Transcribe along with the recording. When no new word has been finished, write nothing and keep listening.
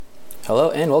Hello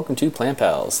and welcome to Plant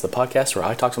Pals, the podcast where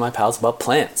I talk to my pals about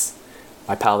plants.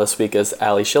 My pal this week is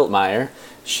Allie Schiltmeyer.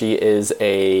 She is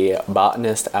a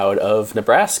botanist out of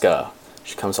Nebraska.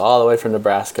 She comes all the way from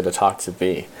Nebraska to talk to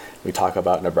me. We talk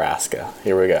about Nebraska.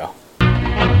 Here we go.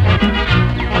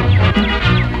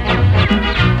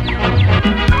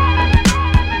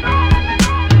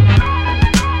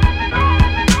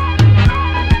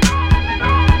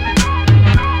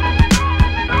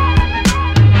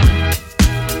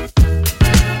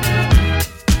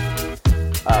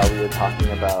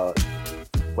 Talking about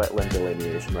wetland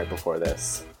delineation right before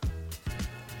this.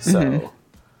 So,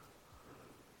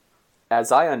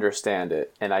 as I understand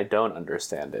it, and I don't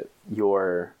understand it,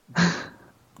 you're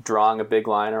drawing a big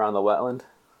line around the wetland?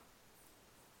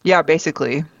 Yeah,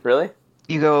 basically. Really?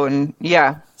 You go and,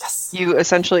 yeah. Yes! You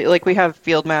essentially, like, we have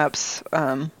field maps,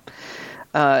 and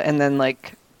then,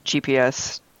 like,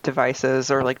 GPS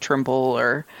devices or, like, Trimble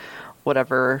or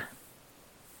whatever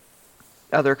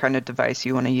other kind of device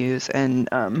you want to use,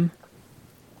 and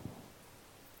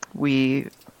we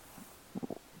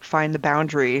find the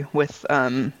boundary with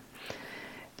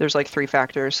there's like 3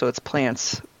 factors, so it's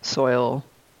plants, soil,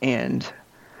 and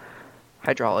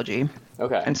hydrology.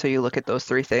 Okay. And so you look at those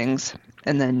 3 things,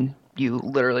 and then you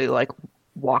literally like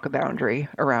walk a boundary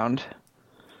around.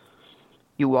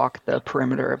 You walk the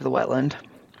perimeter of the wetland.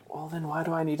 Well, then why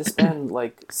do I need to spend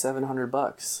like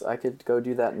 $700? I could go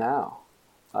do that now.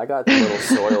 I got the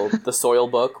little the soil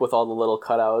book with all the little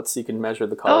cutouts so you can measure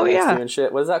the color next to you and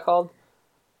shit. What is that called?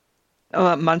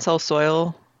 Munsell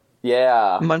Soil.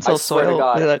 Yeah. Munsell Soil. Soil.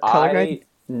 God, The color guide. I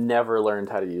never learned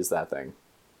how to use that thing.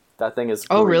 That thing is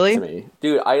Oh, Greek really? to me.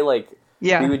 Dude,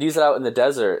 we would use it out in the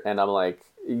desert, and I'm like,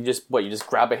 you just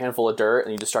grab a handful of dirt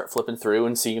and you just start flipping through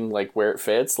and seeing like where it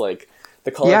fits. Like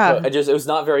the color code, it was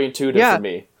not very intuitive for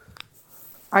me.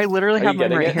 I literally have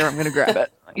mine right here. I'm going to grab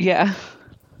it. Yeah.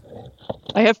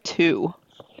 I have 2. You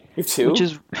have 2? Which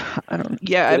is, I don't know.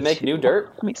 Yeah. Did it make new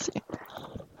dirt? Let me see.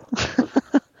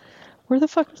 Where the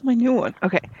fuck is my new one?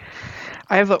 Okay.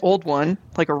 I have an old one,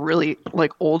 like a really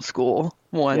like old school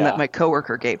one that my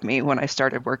coworker gave me when I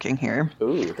started working here.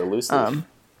 Ooh, the loose leaf.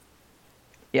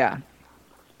 Yeah.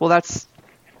 Well, that's,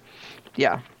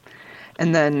 yeah.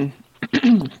 And then,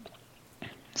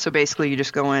 so basically you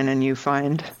just go in and you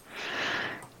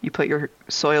put your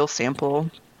soil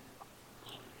sample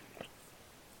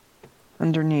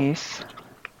underneath.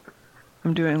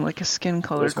 I'm doing like a skin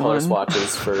color. There's color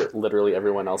swatches for literally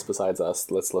everyone else besides us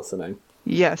that's listening.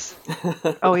 Yes.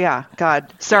 Oh yeah.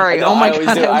 God. Sorry. Oh my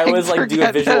God. I always like do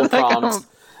a visual prompt,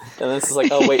 and this is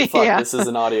like, oh wait, fuck, this is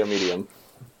an audio medium.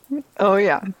 Oh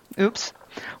yeah. Oops.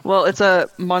 Well, it's a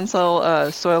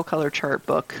Munsell soil color chart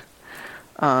book,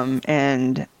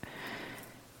 and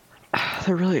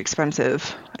they're really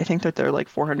expensive. I think that they're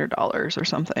like $400 or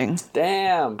something.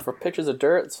 Damn, for pictures of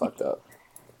dirt, it's fucked up.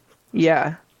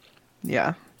 Yeah.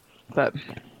 Yeah. But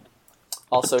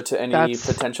also, to any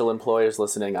potential employers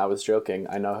listening, I was joking.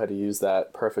 I know how to use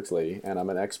that perfectly, and I'm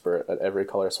an expert at every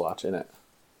color swatch in it.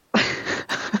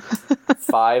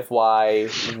 5Y,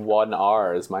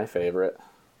 1R is my favorite.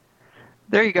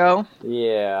 There you go.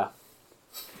 Yeah.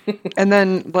 And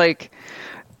then, like,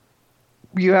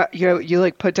 you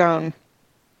like put down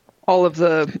all of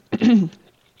the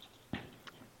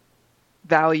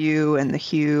value and the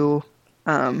hue.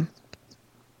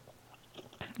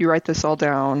 You write this all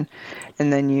down,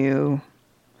 and then you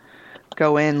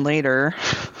go in later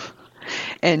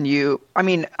and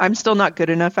I'm still not good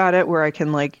enough at it where I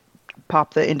can like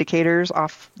pop the indicators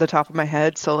off the top of my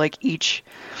head. So like each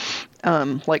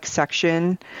like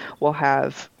section will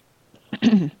have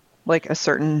like a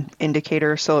certain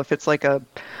indicator. So if it's like a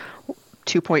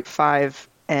 2.5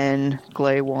 N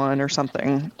Glay 1 or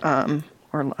something, or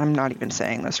I'm not even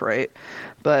saying this right,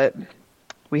 but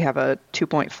we have a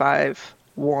 2.51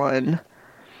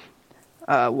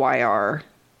 YR.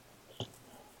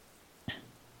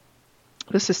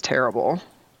 This is terrible.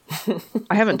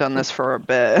 I haven't done this for a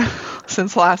bit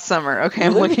since last summer. Okay,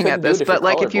 I'm looking at this, but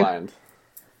like if you...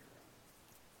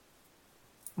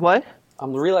 What?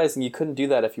 I'm realizing you couldn't do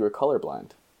that if you were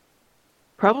colorblind.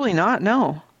 Probably not,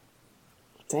 no.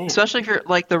 Damn. Especially if you're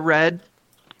like the red,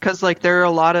 because like there are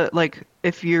a lot of like,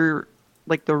 if you're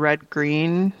like the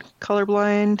red-green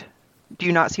colorblind, do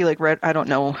you not see like red? I don't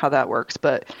know how that works,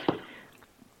 but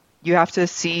you have to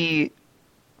see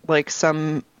like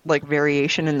some like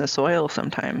variation in the soil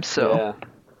sometimes. So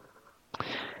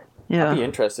yeah. I'd be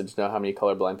interested to know how many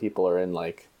colorblind people are in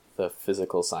like the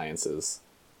physical sciences.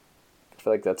 I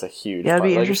feel like that's a huge part.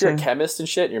 Like if you're a chemist and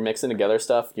shit and you're mixing together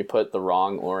stuff, you put the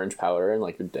wrong orange powder in,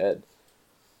 like you're dead.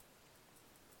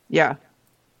 Yeah.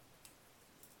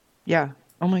 Yeah.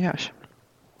 Oh my gosh.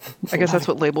 I guess that's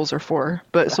what labels are for.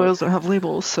 But soils don't have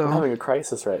labels, I'm so having a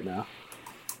crisis right now.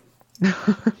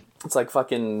 It's like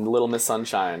fucking Little Miss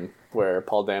Sunshine, where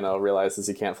Paul Dano realizes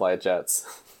he can't fly jets.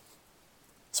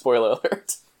 Spoiler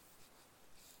alert.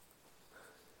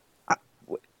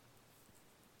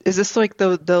 is this like the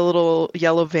little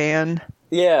yellow van?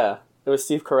 Yeah, it was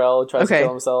Steve Carell who tries to Okay.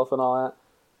 kill himself and all that.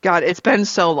 God, it's been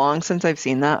so long since I've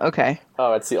seen that. Okay.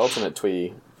 Oh, it's the ultimate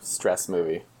twee stress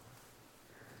movie.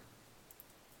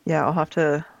 Yeah, I'll have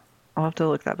to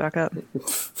look that back up.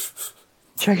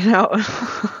 Check it out.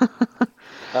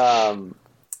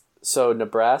 So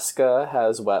Nebraska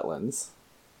has wetlands,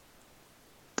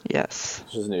 Yes.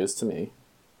 which is news to me.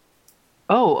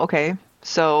 Oh, okay.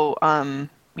 So,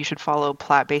 you should follow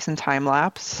Platte Basin Time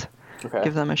Lapse. Okay.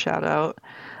 Give them a shout out.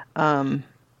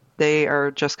 They are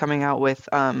just coming out with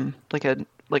like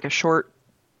a short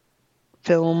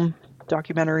film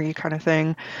documentary kind of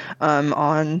thing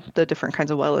on the different kinds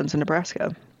of wetlands in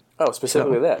Nebraska. Oh,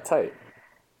 specifically that. Tight.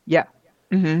 Yeah.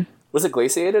 Was it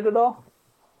glaciated at all?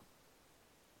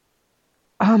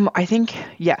 I think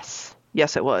yes.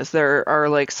 Yes, it was. There are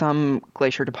like some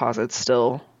glacier deposits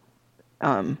still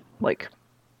like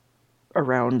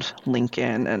around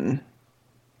Lincoln and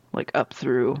like up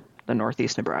through the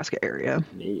northeast Nebraska area.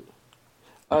 Neat.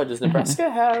 Oh, does Nebraska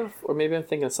have, or maybe I'm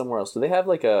thinking of somewhere else, do they have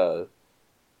like a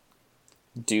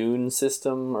dune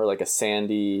system or like a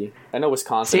sandy? I know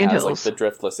Wisconsin Sand has hills. like the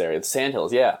driftless area. The sand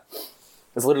hills, yeah.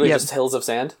 It's literally Yep. just hills of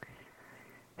sand.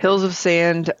 Hills of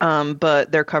sand,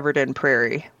 but they're covered in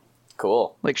prairie,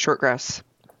 Cool. like short,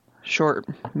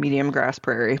 medium grass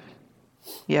prairie.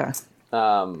 Yeah.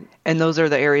 And those are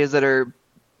the areas that are,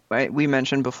 we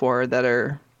mentioned before, that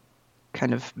are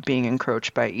kind of being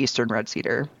encroached by eastern red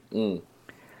cedar. Mm.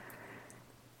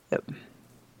 Yep.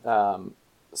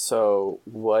 So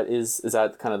what is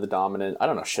that kind of the dominant? I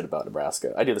don't know shit about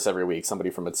Nebraska. I do this every week. Somebody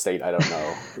from a state I don't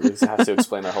know has to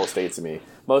explain their whole state to me.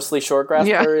 Mostly short grass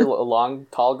prairie, long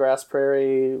tall grass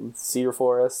prairie, cedar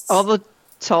forests. All the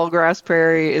tall grass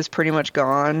prairie is pretty much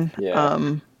gone.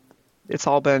 Yeah. It's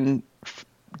all been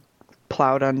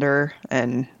plowed under,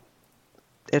 and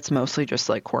it's mostly just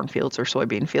like cornfields or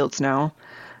soybean fields now.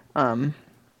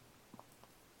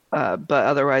 But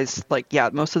otherwise, like, yeah,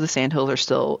 most of the sandhills are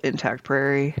still intact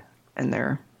prairie, and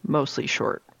they're mostly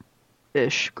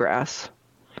short-ish grass.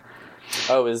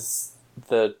 Oh, is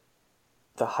the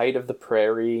height of the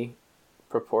prairie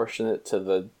proportionate to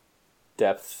the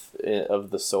depth of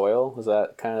the soil? Is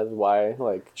that kind of why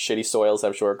like shitty soils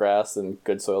have short grass and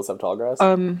good soils have tall grass?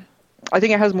 I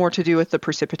think it has more to do with the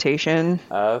precipitation,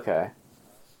 Okay.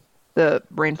 the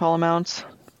rainfall amounts,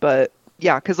 but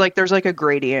yeah, because like there's like a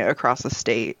gradient across the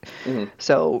state. Mm-hmm.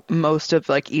 So most of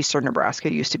like eastern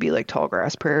Nebraska used to be like tall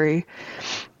grass prairie,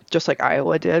 just like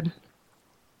Iowa did.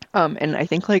 And I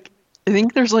think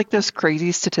there's like this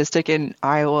crazy statistic in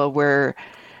Iowa where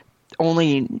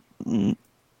there's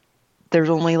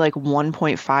only like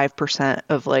 1.5%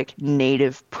 of like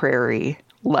native prairie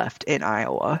left in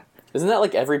Iowa. Isn't that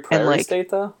like every prairie like, state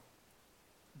though?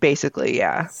 Basically,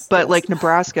 yeah. But like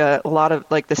Nebraska, a lot of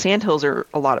like the sandhills are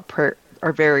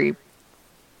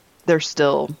they're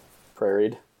still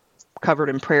Prairied. covered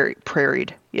in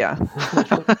prairied. Yeah.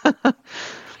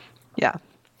 Yeah.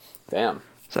 Damn.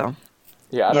 So.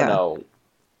 Yeah, I don't know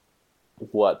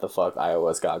what the fuck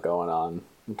Iowa's got going on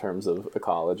in terms of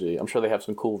ecology. I'm sure they have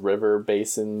some cool river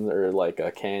basin or like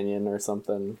a canyon or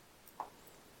something.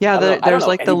 Yeah, there's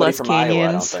like the Les from Iowa,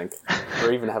 Canyons. I don't think,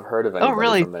 or even have heard of anybody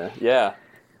really? from there. Yeah,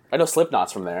 I know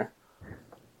Slipknot's from there.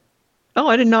 Oh,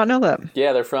 I did not know that.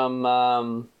 Yeah, they're from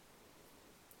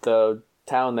the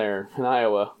town there in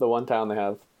Iowa. The one town they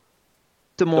have.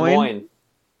 Des Moines.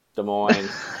 Des Moines.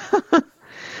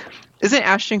 Isn't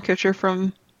Ashton Kutcher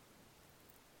from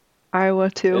Iowa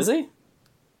too? Is he?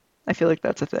 I feel like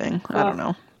that's a thing. I don't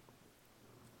know.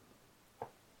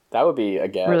 That would be a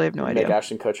get. Really have no idea. Make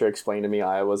Ashton Kutcher explain to me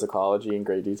Iowa's ecology in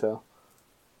great detail.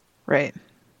 Right.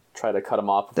 Try to cut him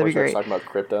off before he starts talking about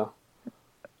crypto.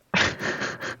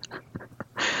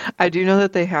 I do know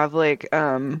that they have like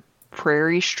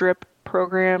prairie strip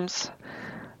programs.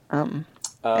 And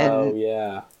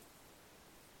yeah.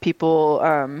 People,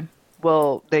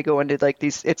 they go into like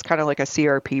these. It's kind of like a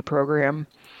CRP program.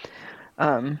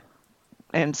 And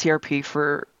CRP,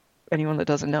 for anyone that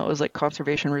doesn't know, is like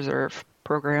conservation reserve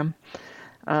program.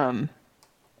 And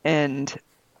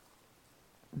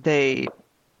they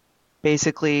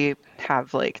basically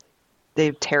have they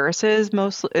have terraces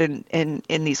mostly in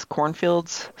these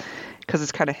cornfields because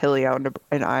it's kind of hilly out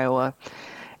in Iowa,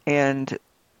 and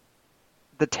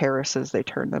the terraces, they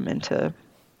turn them into,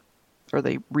 or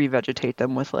they revegetate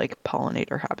them with like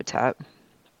pollinator habitat.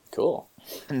 Cool.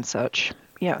 And such.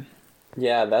 Yeah.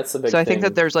 Yeah, that's a big So I think that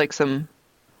thing. there's like some.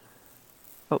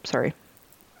 Oh, sorry.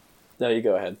 No, you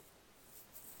go ahead.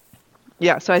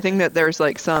 Yeah, so I think that there's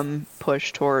like some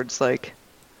push towards like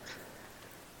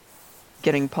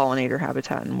getting pollinator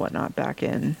habitat and whatnot back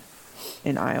in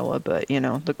Iowa, but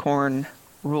the corn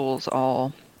rules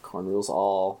all. Corn rules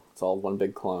all. It's all one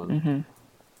big clone.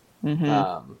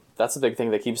 Mm-hmm. That's a big thing.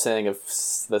 They keep saying if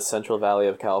the Central Valley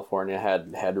of California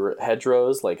had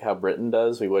hedgerows like how Britain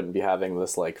does, we wouldn't be having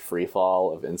this like free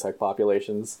fall of insect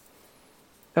populations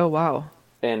Oh, wow.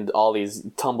 and all these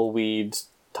tumbleweed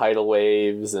tidal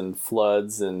waves and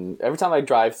floods. And every time I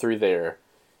drive through there,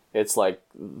 it's like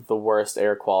the worst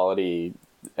air quality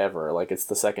ever. Like it's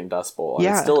the second Dust Bowl, and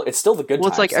Yeah. it's still the good Well,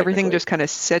 it's times. like everything Technically. just kind of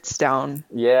sits down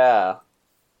Yeah.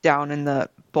 in the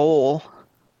bowl.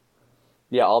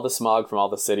 Yeah, all the smog from all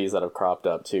the cities that have cropped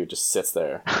up too just sits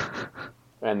there,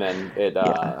 and then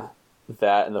Yeah.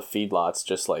 that and the feedlots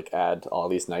just like add all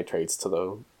these nitrates to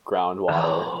the groundwater,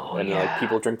 Oh, and then like yeah.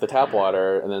 people drink the tap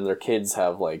water, and then their kids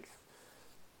have like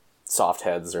soft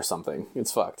heads or something.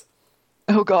 It's fucked.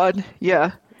 Oh, God.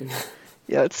 Yeah.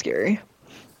 Yeah, it's scary.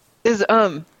 Is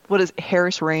what is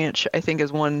Harris Ranch? I think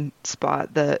is one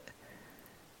spot that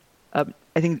I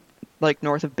think like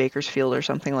north of Bakersfield or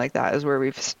something like that is where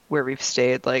we've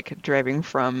stayed, like driving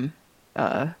from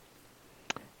uh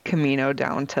Camino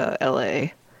down to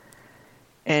LA.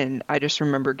 And I just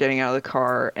remember getting out of the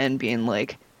car and being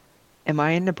like, am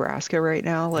I in Nebraska right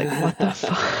now? Like, what the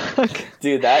fuck?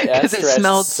 Dude, that Because stretch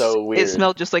is so it weird.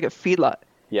 smelled just like a feedlot.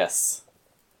 Yes,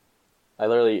 I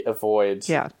literally avoid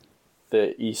Yeah.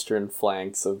 the eastern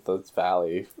flanks of the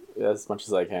valley as much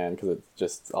as I can because it's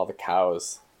just all the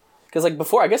cows. Because like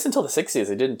before, I guess until the 60s,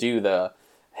 they didn't do the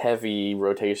heavy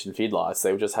rotation feedlots.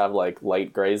 They would just have like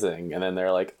light grazing, and then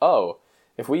they're like, oh,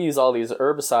 if we use all these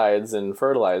herbicides and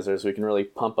fertilizers, we can really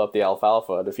pump up the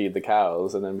alfalfa to feed the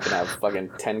cows, and then we can have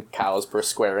fucking 10 cows per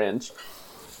square inch.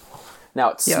 Now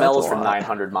it Yeah, that's a smells for lot.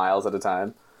 900 miles at a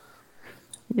time.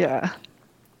 Yeah.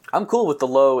 I'm cool with the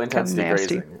low Kind of intensity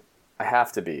nasty. grazing. I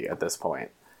have to be at this point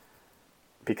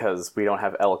because we don't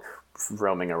have elk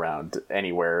roaming around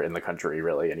anywhere in the country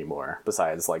really anymore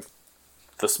besides like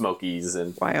the Smokies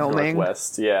and Wyoming.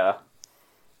 Northwest. Yeah.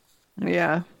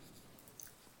 Yeah.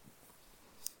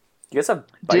 You guys have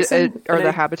bison? Are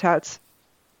the habitats?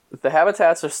 The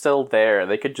habitats are still there.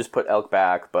 They could just put elk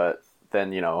back, but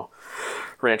then,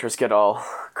 ranchers get all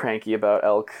cranky about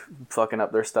elk fucking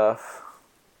up their stuff.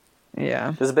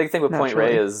 Yeah. There's a big thing with Point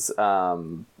Naturally. Rey is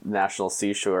National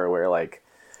Seashore where, like,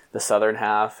 the southern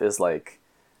half is, like,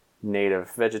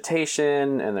 native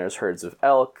vegetation and there's herds of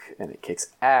elk and it kicks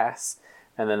ass.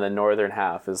 And then the northern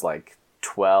half is, like,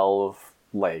 12,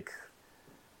 like,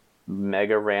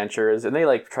 mega ranchers. And they,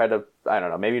 like, try to, I don't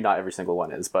know, maybe not every single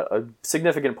one is, but a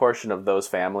significant portion of those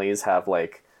families have,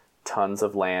 like, tons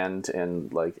of land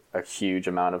and like a huge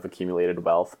amount of accumulated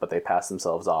wealth, but they pass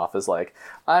themselves off as like,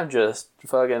 I'm just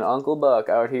fucking Uncle Buck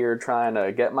out here trying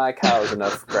to get my cows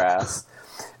enough grass.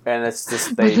 And it's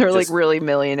just They're like really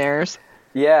millionaires.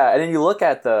 Yeah, and then you look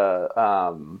at the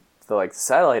like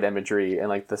satellite imagery and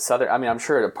like the southern. I mean, I'm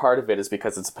sure a part of it is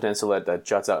because it's a peninsula that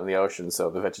juts out in the ocean,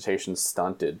 so the vegetation's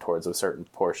stunted towards a certain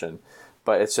portion.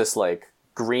 But it's just like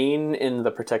green in the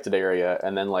protected area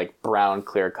and then like brown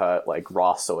clear cut like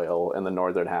raw soil in the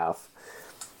northern half.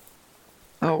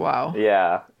 Oh wow.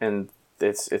 Yeah, and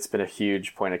it's been a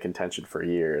huge point of contention for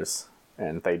years,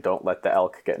 and they don't let the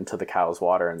elk get into the cows'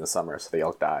 water in the summer, so the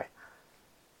elk die.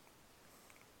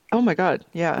 Oh my god.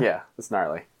 Yeah. Yeah, it's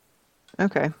gnarly.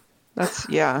 Okay. That's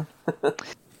yeah.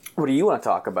 What do you want to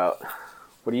talk about?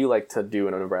 What do you like to do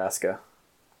in Nebraska?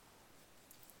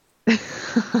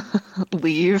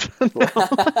 Leave.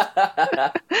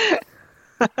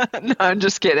 No, I'm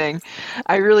just kidding.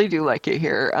 I really do like it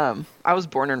here. I was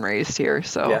born and raised here,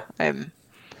 so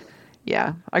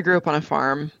yeah. I grew up on a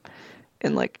farm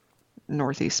in like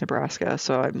northeast Nebraska,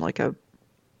 so I'm like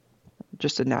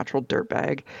just a natural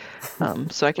dirtbag.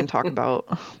 So I can talk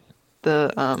about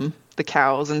the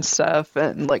cows and stuff,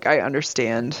 and like I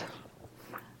understand,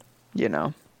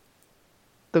 the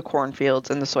cornfields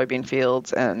and the soybean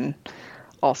fields, and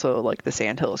also like the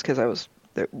sandhills because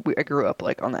I grew up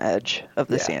like on the edge of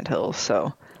the sandhills.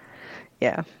 So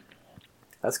yeah,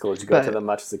 that's cool. Did you go to them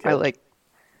much as a kid? I like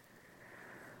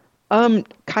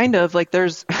kind of like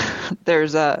there's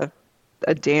a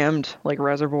dammed like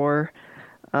reservoir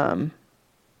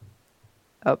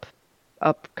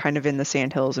up kind of in the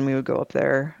sandhills, and we would go up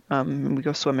there and we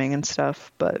go swimming and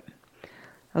stuff, but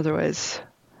otherwise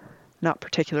not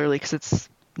particularly because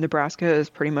Nebraska is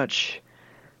pretty much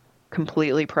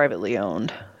completely privately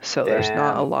owned, so there's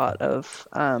not a lot of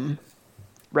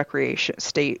recreation,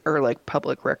 state or like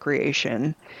public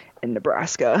recreation in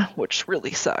Nebraska, which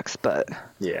really sucks, but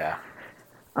Yeah.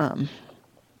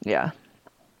 yeah.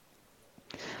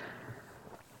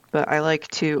 But I like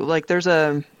to like there's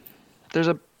a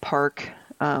park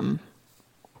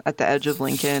at the edge of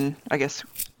Lincoln. I guess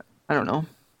I don't know.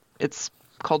 It's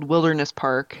called Wilderness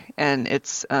Park, and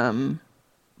it's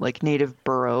like native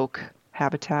bur oak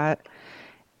habitat,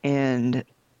 and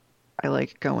I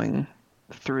like going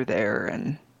through there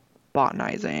and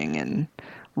botanizing and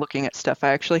looking at stuff. I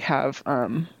actually have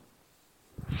I'm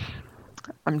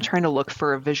trying to look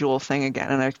for a visual thing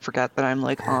again, and I forgot that I'm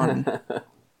like on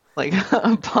like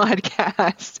a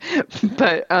podcast.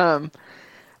 But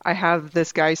I have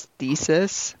this guy's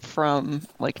thesis from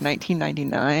like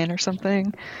 1999 or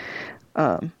something.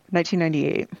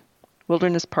 1998.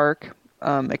 Wilderness Park,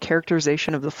 a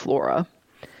characterization of the flora.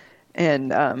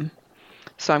 And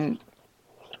so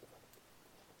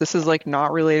this is like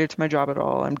not related to my job at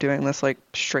all. I'm doing this like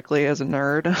strictly as a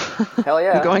nerd. Hell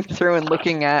yeah. I'm going through and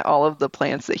looking at all of the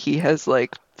plants that he has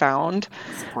like found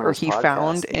or he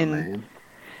found in man.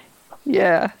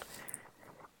 Yeah.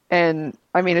 And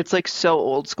I mean it's like so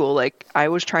old school. Like I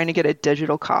was trying to get a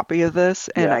digital copy of this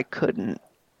and I couldn't.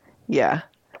 Yeah.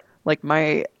 Like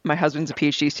my husband's a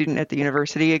PhD student at the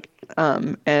university,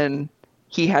 and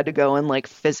he had to go and like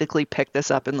physically pick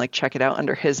this up and like check it out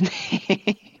under his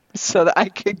name so that I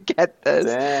could get this.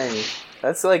 Dang.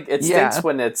 That's like, it stinks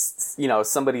when it's,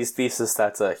 somebody's thesis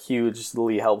that's a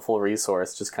hugely helpful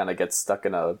resource just kind of gets stuck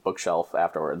in a bookshelf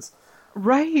afterwards.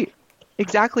 Right.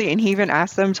 Exactly. And he even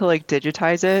asked them to like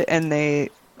digitize it, and they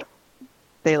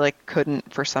like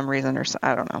couldn't for some reason, or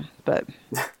I don't know. But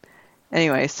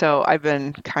anyway, so I've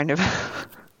been kind of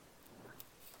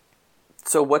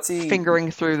So what's he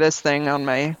fingering through this thing on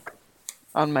my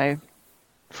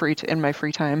free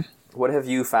time. What have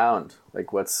you found?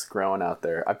 Like, what's growing out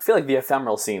there? I feel like the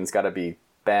ephemeral scene's got to be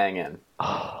banging.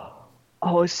 Oh,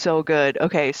 it's so good.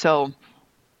 Okay, so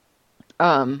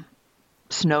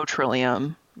snow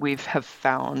trillium we have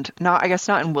found. I guess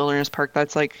not in Wilderness Park.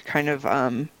 That's like kind of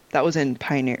that was in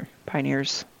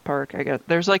Pioneers Park. I guess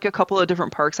there's like a couple of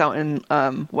different parks out in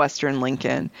western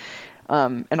Lincoln.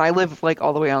 And I live like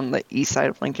all the way on the east side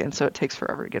of Lincoln, so it takes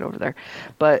forever to get over there.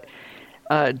 But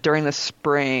during the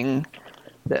spring,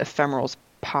 the ephemerals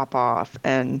pop off,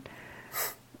 and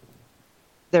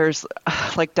there's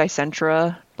like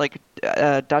Dicentra, like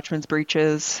Dutchman's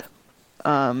breeches.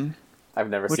 I've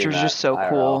never seen that. Which was just so IRL.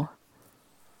 cool.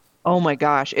 Oh my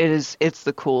gosh, it's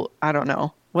the cool. I don't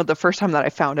know. Well, the first time that I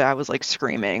found it, I was like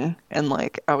screaming, and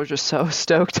like I was just so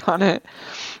stoked on it.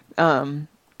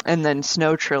 And then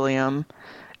snow trillium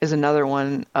is another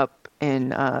one up in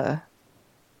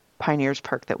Pioneers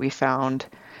Park that we found.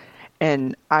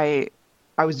 And I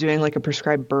was doing like a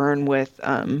prescribed burn with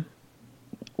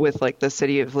like the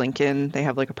city of Lincoln. They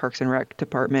have like a Parks and Rec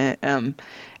department.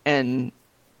 And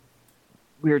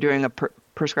we were doing a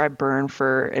prescribed burn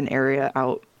for an area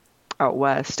out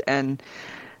west. And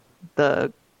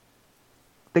the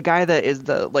guy that is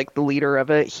the leader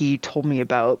of it, he told me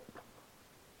about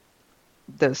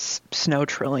this snow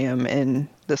trillium in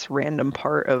this random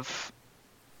part of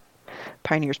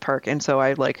Pioneers Park. And so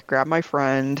I like grabbed my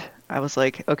friend. I was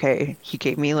like, okay, he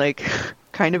gave me like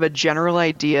kind of a general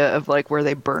idea of like where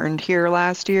they burned here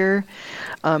last year.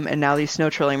 And now these snow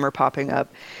trillium are popping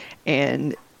up,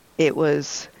 and it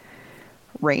was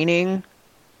raining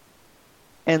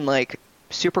and like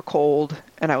super cold.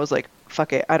 And I was like,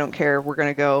 fuck it, I don't care.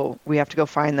 We have to go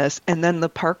find this. And then the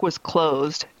park was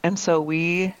closed. And so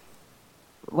we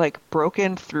like broke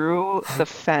in through the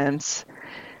fence,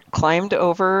 climbed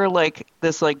over like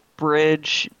this like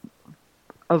bridge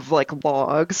of like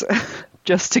logs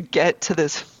just to get to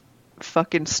this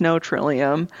fucking snow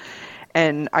trillium.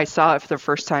 And I saw it for the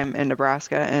first time in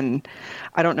Nebraska, and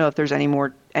I don't know if there's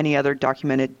any other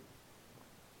documented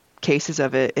cases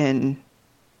of it in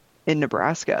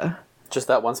Nebraska. Just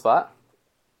that one spot?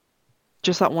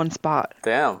 Just that one spot.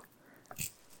 Damn.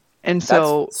 And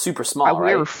so that's super small,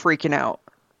 we were freaking out.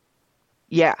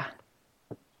 Yeah.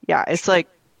 Yeah, it's like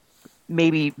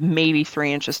maybe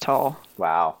 3 inches tall.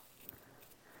 Wow.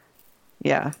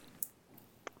 Yeah.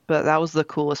 But that was the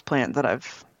coolest plant that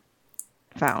I've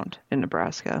found in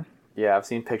Nebraska. Yeah, I've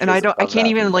seen pictures. And I can't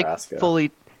even like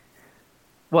fully.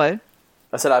 What?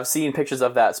 I said I've seen pictures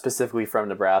of that specifically from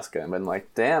Nebraska and been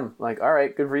like, damn, like, all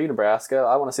right, good for you, Nebraska.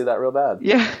 I want to see that real bad.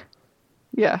 Yeah.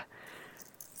 Yeah.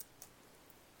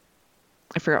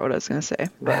 I forgot what I was going to say,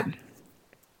 but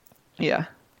yeah.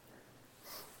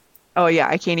 Oh yeah,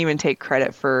 I can't even take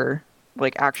credit for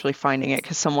like actually finding it,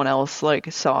 because someone else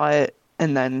like saw it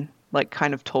and then like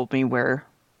kind of told me where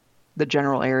the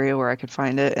general area where I could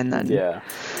find it, and then Yeah.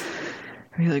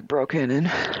 we like broke in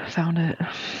and found it.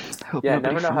 Hope Yeah, I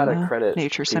nobody never know from how to the credit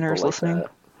nature center people is like listening.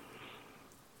 that.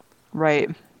 Right.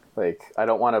 Like, I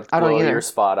don't want to I don't blow either. your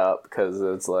spot up because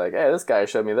it's like, hey, this guy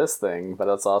showed me this thing. But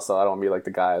that's also, I don't want to be like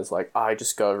the guy who's like, I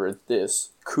discovered this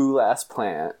cool-ass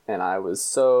plant, and I was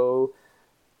so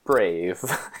brave.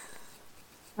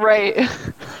 Right.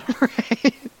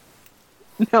 Right.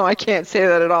 No, I can't say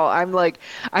that at all. I'm like,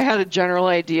 I had a general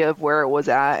idea of where it was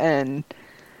at and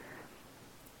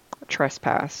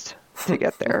trespassed to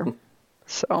get there.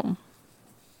 So,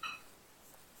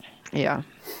 yeah.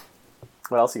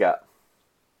 What else you got?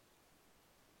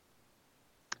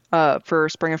 For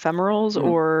spring ephemerals Mm-hmm.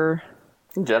 or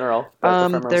In general, but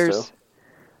ephemerals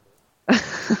too.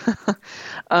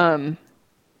 there's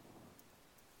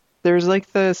there's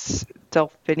like this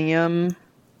delphinium.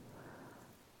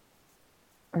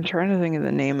 I'm trying to think of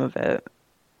the name of it.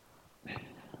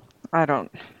 I don't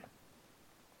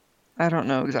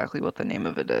know exactly what the name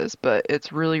of it is, but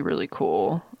it's really, really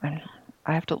cool. I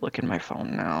have to look in my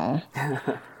phone now.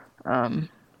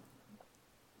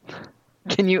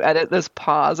 Can you edit this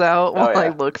pause out Oh while I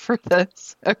yeah, look for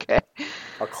this? Okay.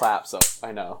 I'll clap so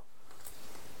I know.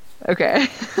 Okay.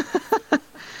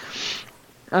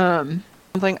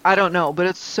 Something I don't know, but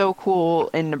it's so cool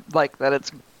in like that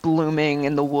it's blooming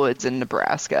in the woods in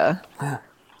Nebraska.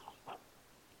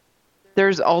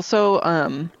 There's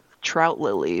also trout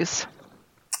lilies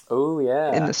Oh in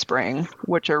yeah, the spring,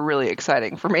 which are really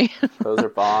exciting for me. those are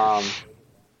bomb.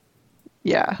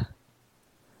 Yeah.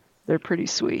 They're pretty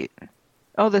sweet.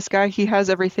 Oh, this guy, he has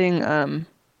everything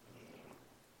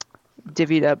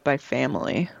divvied up by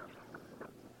family.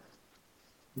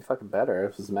 You fucking better. It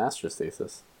was his master's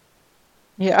thesis.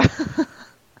 Yeah.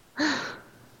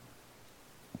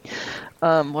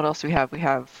 What else do we have? We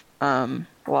have a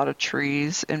lot of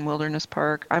trees in Wilderness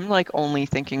Park. I'm like only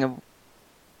thinking of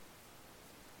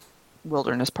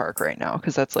Wilderness Park right now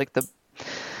because that's like the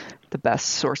best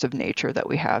source of nature that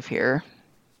we have here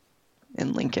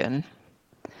in Lincoln.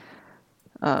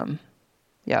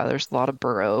 Yeah, there's a lot of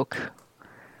bur oak,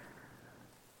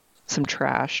 some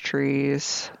trash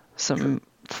trees, some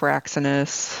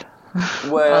fraxinus.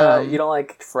 What? You don't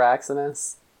like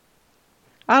Fraxinus?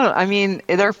 I mean,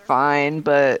 they're fine,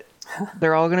 but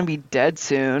they're all gonna be dead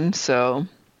soon, so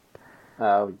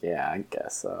Oh yeah, I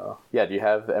guess so. Yeah, do you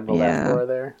have Emerald Ash yeah. Borer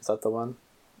there? Is that the one?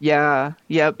 Yeah,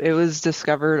 yep. It was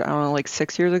discovered, I don't know, like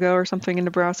 6 years ago or something in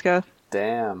Nebraska.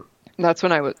 Damn. That's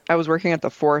when I was working at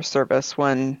the Forest Service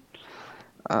when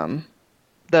the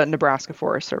Nebraska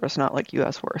Forest Service, not like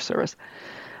U.S. Forest Service.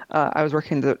 I was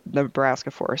working the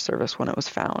Nebraska Forest Service when it was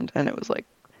found, and it was like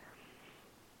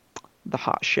the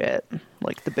hot shit,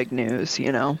 like the big news,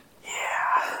 you know?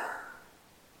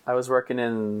 I was working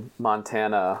in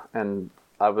Montana, and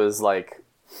I was like,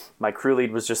 my crew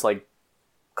lead was just like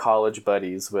college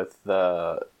buddies with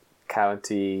the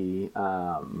county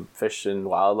fish and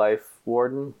wildlife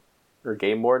warden or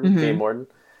game warden,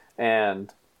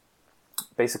 and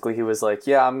basically he was like,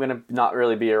 yeah, I'm gonna not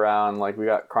really be around, like we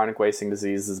got chronic wasting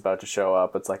disease is about to show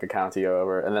up, it's like a county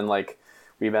over, and then like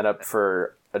we met up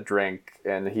for a drink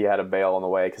and he had a bail on the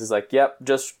way because he's like, yep,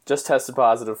 just tested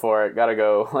positive for it, gotta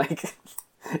go. Like,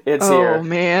 it's here. Oh,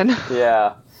 man.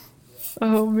 Yeah.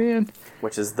 Oh, man.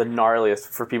 Which is the gnarliest.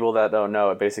 For people that don't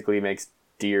know, it basically makes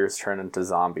deers turn into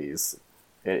zombies.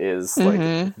 It is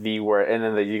like the worst. And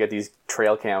then you get these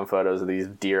trail cam photos of these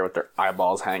deer with their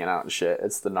eyeballs hanging out and shit.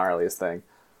 It's the gnarliest thing.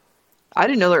 I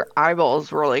didn't know their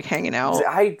eyeballs were like hanging out.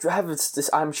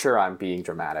 I'm sure I'm being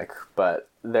dramatic, but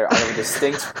I have a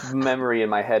distinct memory in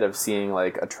my head of seeing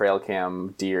like a trail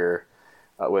cam deer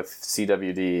with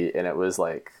CWD, and it was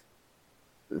like,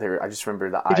 I just remember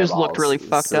the eyeballs. It just looked really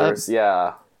fucked up.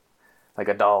 Yeah. Like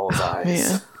a doll's eyes.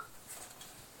 Man.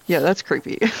 Yeah, that's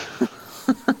creepy.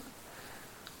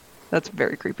 That's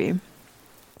very creepy.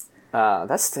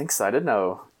 That stinks. I didn't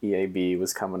know EAB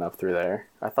was coming up through there.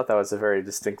 I thought that was a very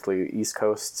distinctly East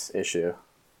Coast issue.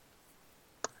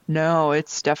 No,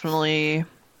 it's definitely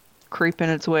creeping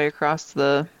its way across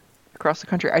the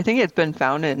country. I think it's been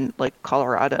found in like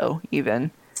Colorado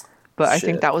even. But I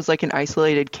think that was like an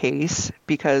isolated case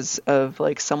because of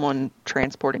like someone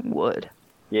transporting wood.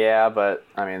 Yeah, but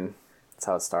I mean, that's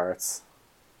how it starts.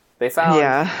 They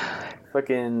found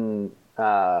fucking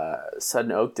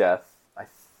sudden oak death,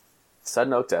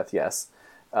 yes,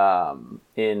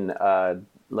 in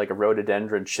like a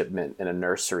rhododendron shipment in a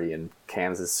nursery in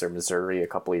Kansas or Missouri a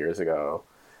couple of years ago.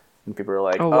 And people were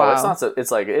like, wow. It's not so,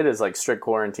 it's like, it is like strict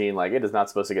quarantine. Like, it is not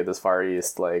supposed to get this far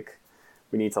east. Like,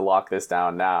 we need to lock this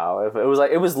down now. It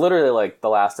was literally like The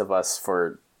Last of Us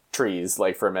for trees,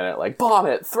 like, for a minute. Like, bomb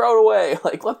it, throw it away.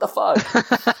 Like, what the fuck?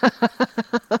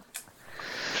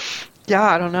 Yeah,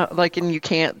 I don't know. Like, and you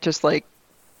can't just, like,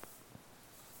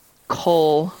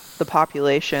 cull the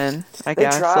population, I They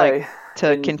guess, like,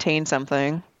 try. to contain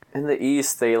something. In the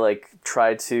East, they, like,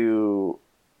 try to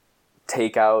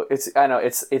take out...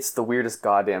 it's the weirdest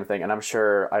goddamn thing, and I'm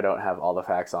sure I don't have all the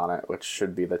facts on it, which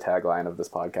should be the tagline of this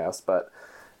podcast, but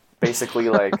basically,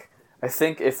 like, I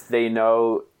think if they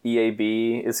know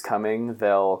EAB is coming,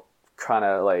 they'll kind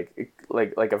of, like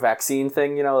a vaccine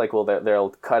thing, you know? Like, well, they'll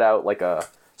cut out, like, a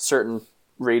certain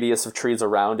radius of trees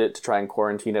around it to try and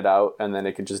quarantine it out, and then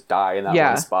it could just die in that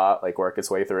one spot, like, work its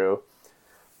way through.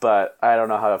 But I don't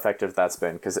know how effective that's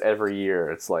been, because every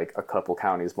year it's like a couple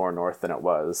counties more north than it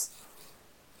was.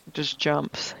 Just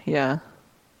jumps, yeah.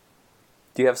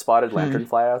 Do you have spotted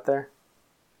lanternfly out there?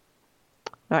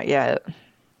 Not yet.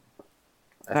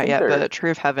 Not yet, but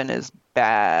Tree of Heaven is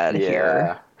bad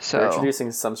here. So they're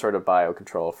introducing some sort of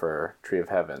biocontrol for Tree of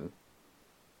Heaven.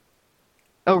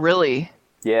 Oh, really?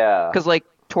 Yeah. Because, like,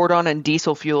 Tordon and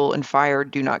diesel fuel and fire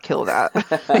do not kill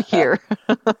that here.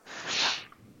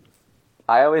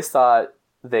 I always thought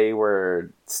they were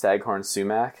staghorn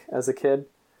sumac as a kid.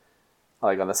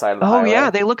 Like, on the side of the highway. Oh, yeah,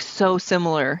 they look so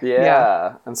similar.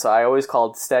 Yeah. And so I always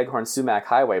called staghorn sumac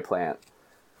highway plant.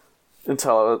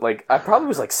 Until, like, I probably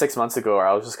was, like, 6 months ago where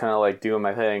I was just kind of, like, doing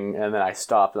my thing, and then I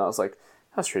stopped, and I was like,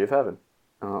 that's Tree of Heaven.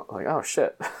 And I was like, oh,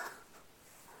 shit.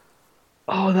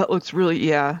 Oh, that looks really,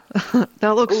 yeah.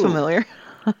 That looks familiar.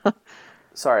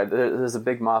 Sorry, there's a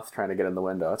big moth trying to get in the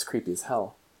window. It's creepy as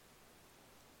hell.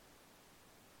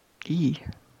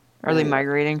 Are they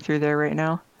migrating through there right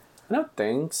now? I don't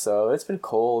think so. It's been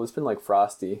cold. It's been, like,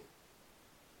 frosty.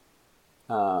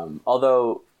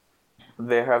 Although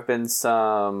there have been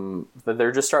some...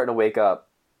 They're just starting to wake up.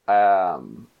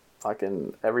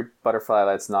 Fucking every butterfly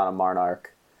that's not a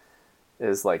monarch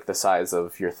is, like, the size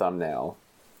of your thumbnail.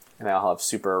 And they all have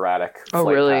super erratic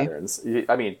flight patterns.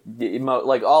 I mean,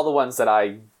 like, all the ones that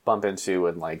I bump into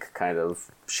in, like, kind of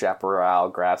chaparral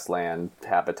grassland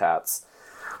habitats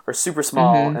are super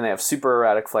small, and they have super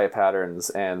erratic flight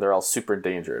patterns, and they're all super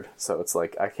endangered. So it's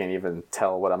like, I can't even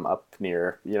tell what I'm up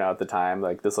near, you know, at the time.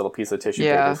 Like, this little piece of tissue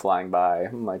paper is flying by.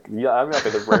 I'm like, yeah, I'm up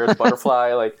at the rarest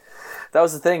butterfly. Like, that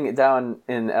was the thing. Down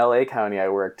in LA County, I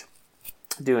worked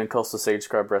doing coastal sage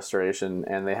scrub restoration,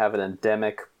 and they have an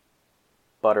endemic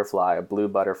butterfly, a blue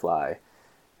butterfly.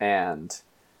 And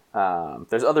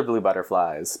there's other blue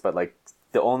butterflies, but, like,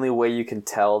 the only way you can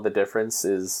tell the difference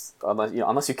is,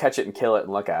 unless you catch it and kill it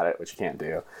and look at it, which you can't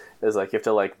do, is, like, you have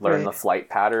to, like, learn the flight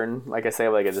pattern, like I say,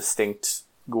 like, a distinct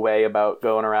way about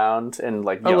going around, and,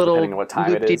 like, you know, depending on what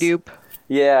time it is.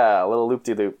 Yeah, a little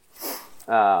loop-de-loop.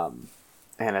 And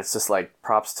it's just, like,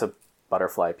 props to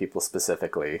butterfly people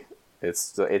specifically.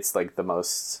 It's like, the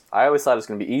most... I always thought it was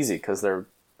going to be easy, because they're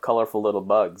colorful little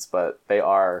bugs, but they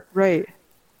are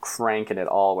cranking it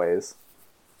always.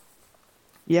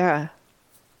 Yeah.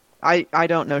 I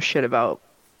don't know shit about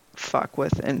fuck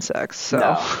with insects, so...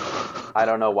 No. I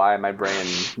don't know why my brain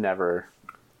never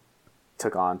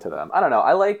took on to them. I don't know.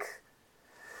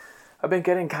 I've been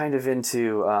getting kind of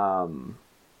into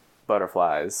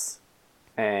butterflies,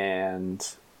 and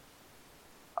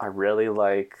I really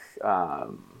like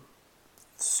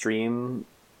stream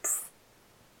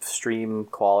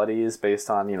qualities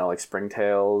based on, you know, like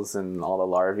springtails and all the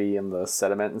larvae and the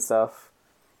sediment and stuff.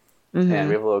 And we have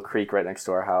a little creek right next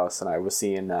to our house, and I was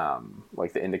seeing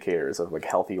like the indicators of, like,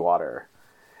 healthy water.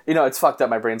 You know, it's fucked up.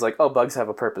 My brain's like, oh, bugs have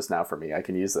a purpose now for me. I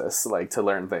can use this, like, to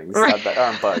learn things that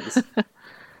aren't bugs.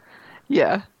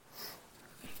 Yeah,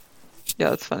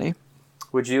 that's funny.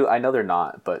 Would you? I know they're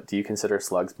not, but do you consider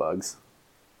slugs bugs?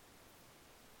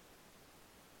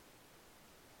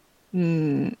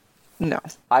 No.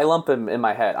 I lump them in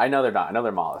my head. I know they're not. I know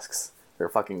they're mollusks. They're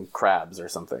fucking crabs or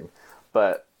something.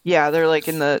 But yeah, they're like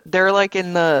in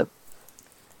the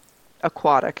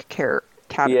aquatic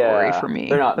category for me.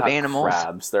 They're not animals.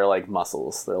 Crabs. They're like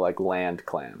mussels. They're like land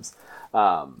clams.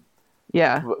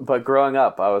 Yeah. But growing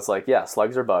up, I was like, yeah,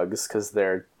 slugs are bugs because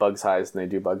they're bug sized and they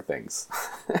do bug things.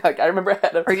 Like, I remember I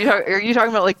had a... Are you talking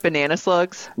about, like, banana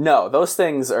slugs? No, those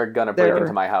things are gonna break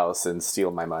into my house and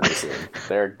steal my money soon.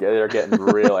 They're getting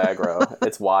real aggro.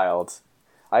 It's wild.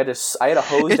 I had a hose down my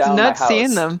house. It's nuts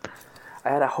seeing them.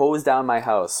 I had a hose down my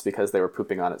house because they were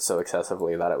pooping on it so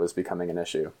excessively that it was becoming an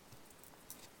issue.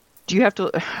 Do you have to...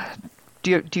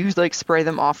 Do you like spray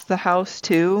them off the house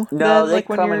too? No, they like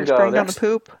come when you're and go. spraying down the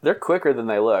poop. They're quicker than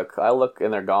they look. I look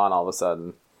and they're gone all of a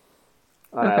sudden,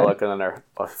 and I look and then they're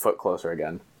a foot closer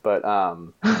again. But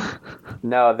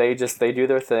no, they do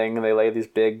their thing. And they lay these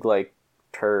big, like,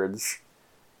 turds,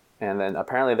 And then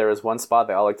apparently there was one spot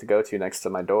they all like to go to next to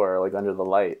my door, like under the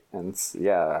light. And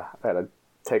yeah, I had to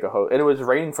take a hose. And it was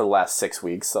raining for the last 6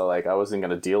 weeks, so like I wasn't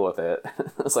gonna deal with it.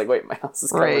 I was like, wait, my house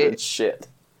is covered in shit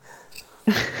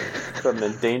from an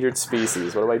endangered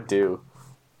species. What do I do?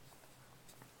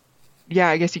 Yeah,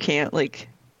 I guess you can't like.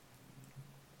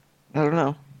 I don't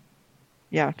know.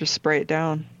 Yeah, just spray it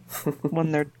down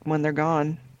when they're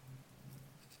gone.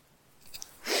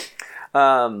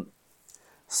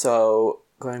 So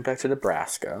going back to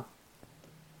Nebraska.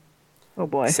 Oh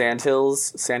boy. Sandhill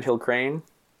crane.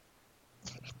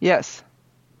 Yes.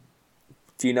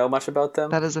 Do you know much about them?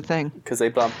 That is a thing. Because I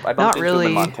bumped Not into really.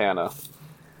 them in Montana.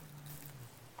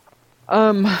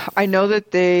 I know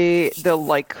that they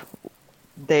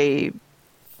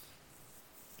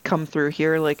come through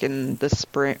here like in the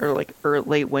spring or like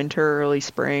late winter, early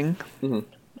spring.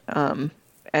 Mm-hmm.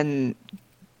 And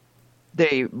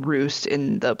they roost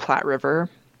in the Platte River,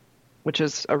 which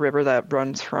is a river that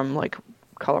runs from like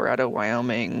Colorado,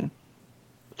 Wyoming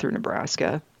through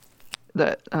Nebraska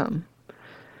that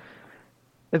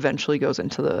eventually goes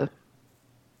into the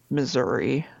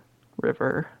Missouri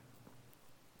River.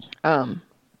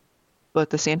 But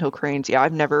the sandhill cranes, yeah,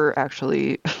 I've never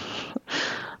actually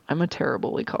I'm a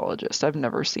terrible ecologist. I've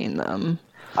never seen them.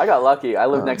 I got lucky. I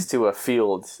lived next to a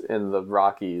field in the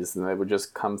Rockies, and they would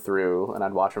just come through, and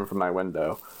I'd watch them from my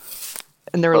window.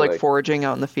 And they were like foraging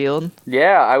out in the field?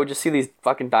 Yeah, I would just see these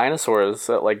fucking dinosaurs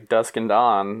at like dusk and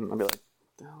dawn. I'd be like,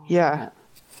 oh, yeah. Man.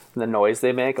 And the noise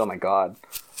they make, oh my god.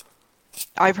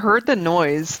 I've heard the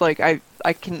noise, like I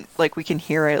can like we can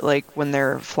hear it like when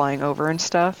they're flying over and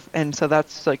stuff, and so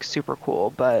that's like super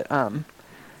cool. But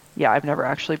yeah, I've never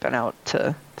actually been out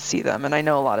to see them, and I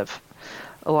know a lot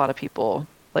of people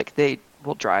like they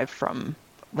will drive from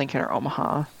Lincoln or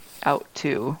Omaha out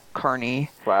to Kearney.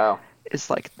 Wow, is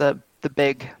like the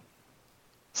big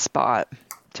spot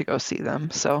to go see them.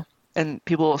 So, and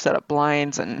people will set up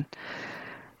blinds and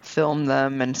film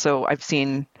them, and so I've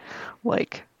seen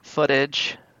like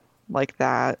footage like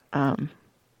that,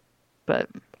 but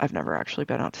I've never actually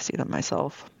been out to see them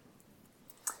myself.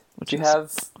 Do you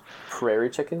have prairie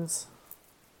chickens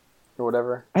or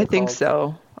whatever? I think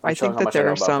so. I think that there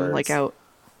are some like out.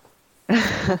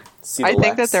 I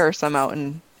think that there are some out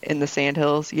in the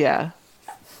Sandhills, yeah,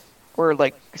 or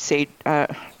like say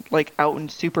like out in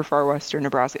super far western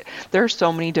Nebraska. There are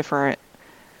so many different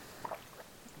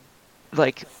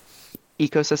like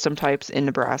ecosystem types in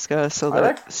Nebraska. So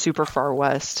the super far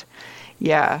west,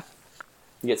 yeah.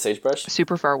 You get sagebrush?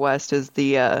 Super far west is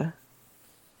the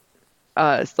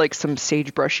it's like some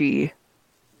sagebrushy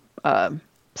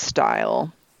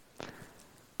style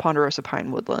ponderosa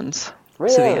pine woodlands.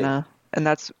 Really? Savannah. And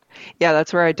that's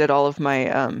where I did all of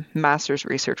my master's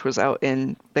research, was out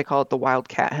in, they call it the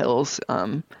Wildcat Hills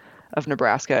of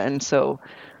Nebraska. And so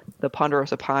the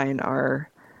ponderosa pine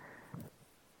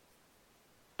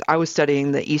I was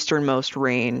studying the easternmost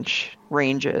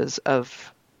ranges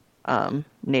of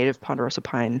native ponderosa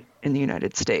pine in the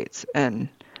United States. And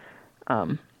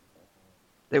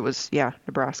it was,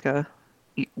 Nebraska,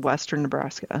 western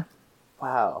Nebraska.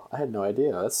 Wow, I had no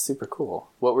idea. That's super cool.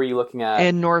 What were you looking at?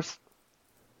 And north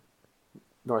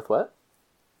what?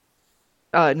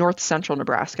 North central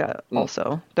Nebraska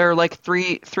also. There are like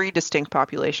three distinct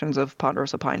populations of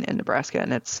ponderosa pine in Nebraska,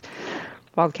 and it's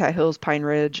Wildcat Hills, Pine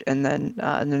Ridge, and then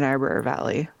the Niobrara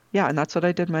Valley. Yeah, and that's what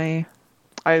I did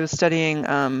I was studying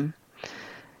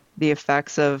the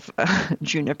effects of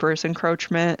juniperous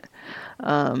encroachment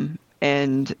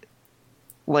and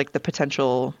like the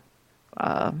potential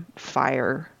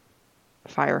fire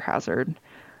hazard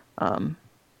on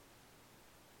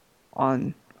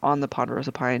the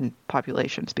ponderosa pine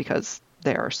populations, because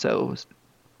they are so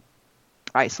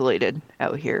isolated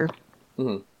out here.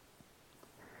 Mm-hmm.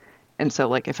 And so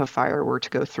like if a fire were to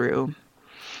go through,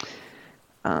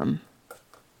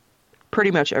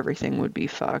 pretty much everything would be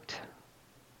fucked.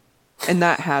 And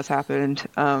that has happened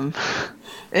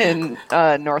in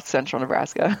north central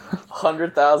Nebraska.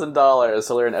 $100,000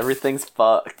 to learn everything's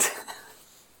fucked.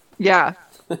 Yeah,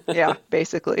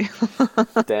 basically.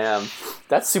 Damn,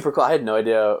 that's super cool. I had no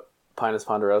idea Pinus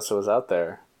ponderosa was out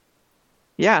there.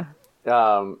 Yeah.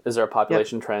 Is there a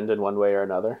population trend in one way or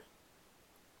another?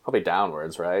 Probably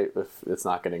downwards, right? If it's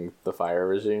not getting the fire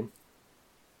regime.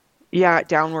 Yeah,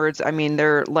 downwards. I mean,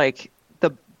 they're like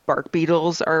the bark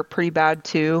beetles are pretty bad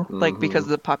too. Mm-hmm. Like because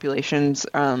the populations,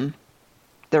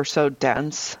 they're so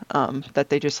dense that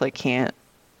they just like can't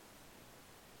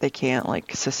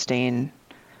like sustain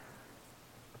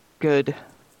good,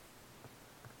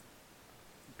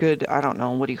 I don't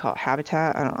know, what do you call it,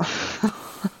 habitat? I don't know.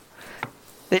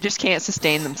 They just can't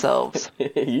sustain themselves.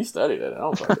 You studied it. I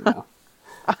don't fucking know.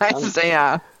 I just,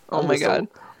 yeah. Oh I'm my just a God.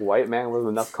 white man with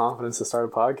enough confidence to start a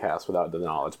podcast without the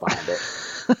knowledge behind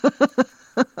it.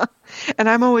 And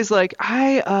I'm always like,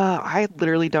 I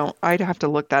literally don't. I'd have to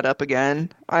look that up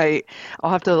again. I'll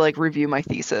have to like review my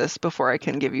thesis before I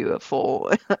can give you a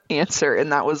full answer.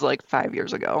 And that was like 5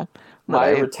 years ago that My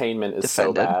I retainment is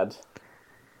so defended. bad.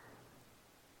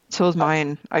 So is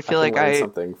mine. I I feel can like learn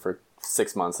something for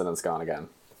 6 months and it's gone again.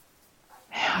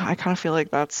 I kind of feel like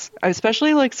that's,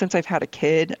 especially like since I've had a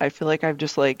kid, I feel like I've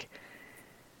just like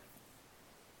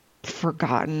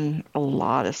forgotten a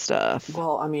lot of stuff.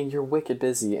 Well, I mean, you're wicked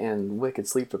busy and wicked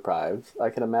sleep deprived.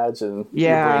 I can imagine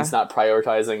your brain's Yeah, not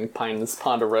prioritizing Pinus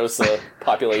ponderosa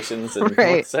populations in north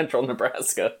right. central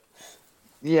Nebraska.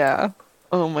 Yeah.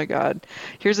 Oh my God.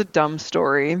 Here's a dumb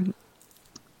story.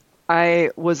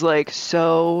 I was like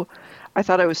I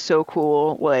thought I was so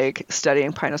cool, like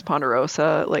studying Pinus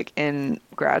ponderosa, like in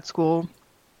grad school,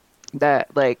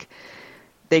 that like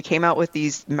they came out with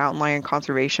these mountain lion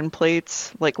conservation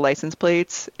plates, like license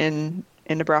plates in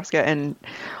Nebraska, and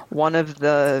one of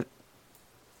the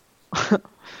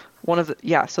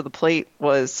yeah, so the plate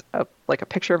was like a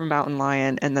picture of a mountain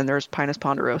lion, and then there's Pinus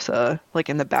ponderosa like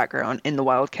in the background in the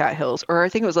Wildcat Hills, or I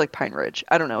think it was like Pine Ridge,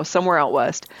 I don't know, somewhere out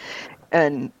west.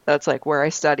 And that's like where I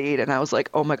studied, and I was like,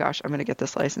 oh my gosh, I'm gonna get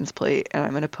this license plate and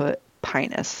I'm gonna put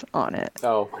Pinus on it.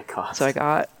 Oh my god. So I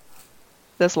got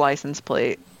this license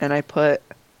plate and I put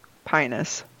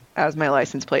Pinus as my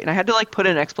license plate, and I had to like put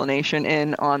an explanation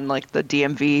in on like the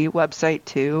DMV website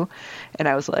too, and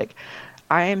I was like,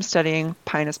 I am studying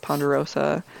Pinus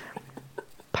ponderosa.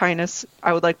 Pinus,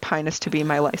 I would like Pinus to be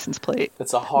my license plate.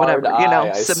 It's a hard Whatever,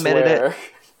 I submitted it,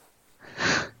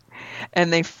 swear.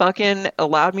 and they fucking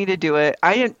allowed me to do it.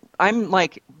 I'm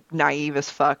like naive as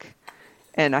fuck,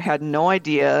 and I had no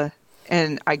idea.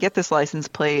 And I get this license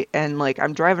plate, and like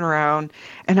I'm driving around,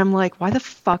 and I'm like, why the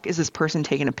fuck is this person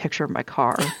taking a picture of my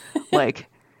car? Like,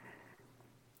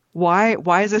 why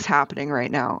is this happening right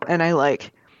now? And I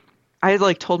had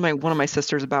like told my one of my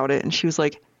sisters about it, and she was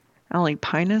like, "Oh, like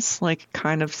Pinus like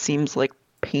kind of seems like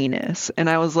penis," and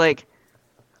I was like,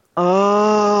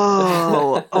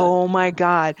 oh my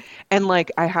God. And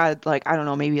like I had like, I don't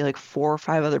know, maybe like 4 or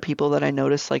 5 other people that I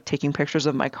noticed like taking pictures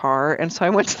of my car. And so I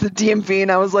went to the DMV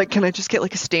and I was like, can I just get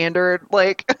like a standard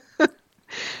like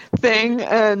thing?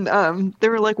 And they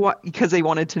were like, what? Because they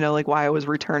wanted to know like why I was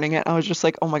returning it. I was just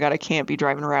like, oh my God, I can't be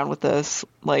driving around with this.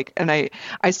 Like, and I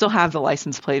still have the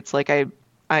license plates. Like I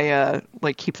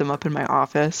like keep them up in my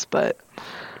office, but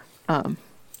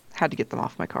had to get them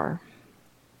off my car.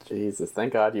 Jesus,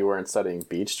 thank God you weren't studying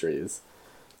beech trees.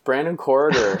 Brandon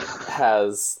Corridor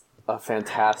has a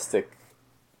fantastic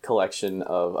collection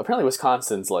of. Apparently,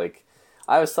 Wisconsin's like.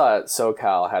 I always thought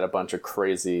SoCal had a bunch of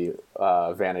crazy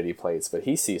vanity plates, but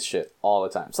he sees shit all the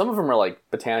time. Some of them are like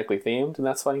botanically themed, and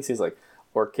that's fun. He sees like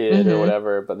orchid or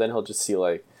whatever, but then he'll just see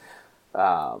like.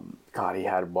 God, he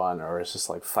had one, or it's just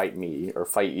like fight me or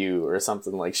fight you or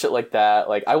something like shit like that.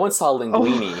 Like I once saw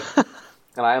linguini. Oh.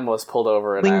 And I almost pulled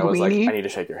over and I was like, I need to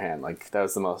shake your hand. Like, that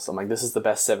was the most. I'm like, this is the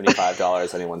best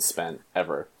 $75 anyone's spent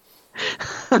ever.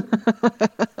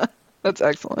 That's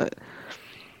excellent.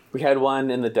 We had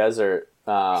one in the desert,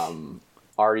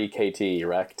 REKT,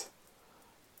 wrecked.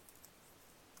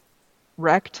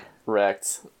 Wrecked?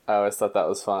 Wrecked. I always thought that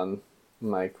was fun.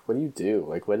 I'm like, what do you do?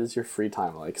 Like, what is your free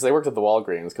time like? Because I worked at the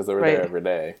Walgreens because they were there every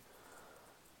day.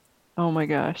 Oh my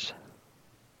gosh.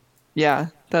 Yeah,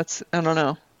 that's, I don't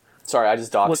know. Sorry, I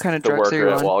just doxed what kind of the worker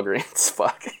at on? Walgreens.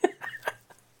 Fuck.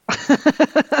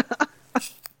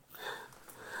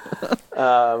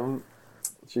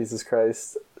 Jesus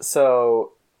Christ.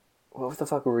 So, what the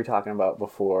fuck were we talking about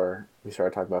before we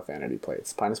started talking about vanity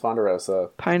plates? Pinus ponderosa.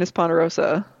 Pinus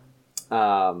ponderosa.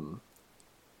 Oh,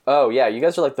 yeah, you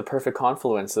guys are like the perfect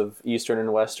confluence of eastern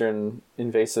and western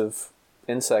invasive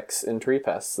insects and tree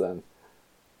pests, then.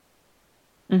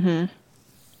 Mm-hmm.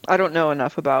 I don't know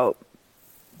enough about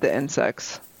the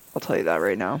insects. I'll tell you that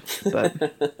right now.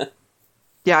 But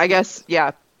yeah, I guess,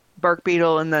 yeah, bark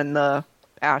beetle and then the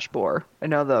ash borer. I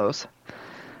know those.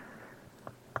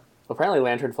 Apparently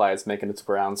lanternfly is making its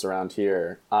rounds around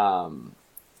here. I'm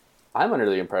under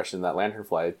the impression that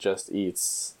lanternfly just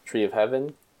eats tree of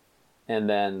heaven, and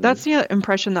then... That's the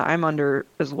impression that I'm under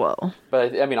as well.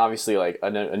 But, I mean, obviously, like,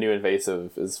 a new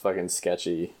invasive is fucking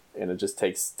sketchy, and it just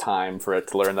takes time for it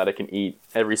to learn that it can eat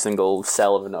every single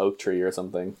cell of an oak tree or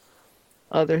something.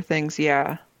 Other things,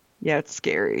 yeah. Yeah, it's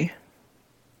scary.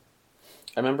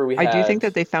 I remember I do think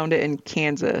that they found it in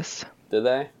Kansas. Did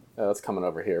they? Oh, it's coming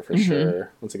over here for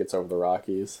sure, once it gets over the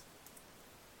Rockies.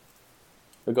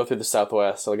 We'll go through the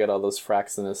Southwest, I'll get all those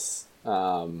Fraxinus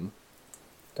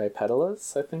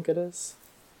dipetalus, I think it is.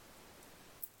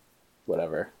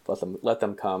 whatever. Let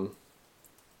them come.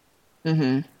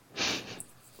 Mm-hmm.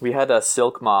 We had a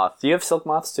silk moth. Do you have silk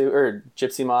moths too, or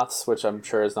gypsy moths, which I'm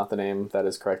sure is not the name that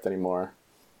is correct anymore?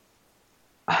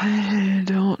 I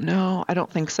don't know. I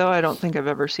don't think so. I don't think I've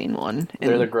ever seen one.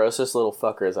 They're the grossest little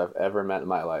fuckers I've ever met in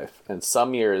my life. And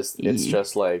some years it's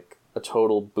just like a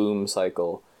total boom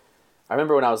cycle. I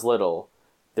remember when I was little,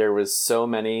 there was so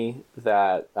many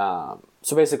that.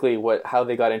 So basically, how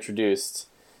they got introduced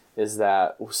is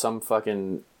that some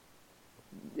fucking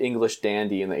English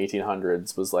dandy in the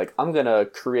 1800s was like, I'm gonna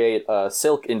create a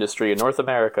silk industry in North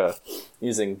America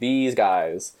using these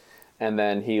guys. And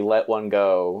then he let one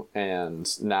go, and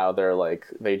now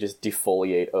they just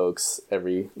defoliate oaks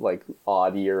every like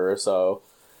odd year or so.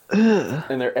 Ugh.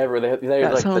 And they're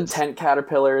like the tent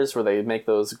caterpillars where they make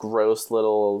those gross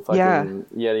little fucking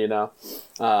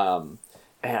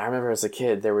and I remember as a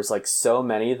kid there was like so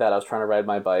many that I was trying to ride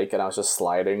my bike and I was just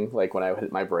sliding like when I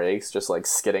hit my brakes, just like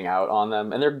skidding out on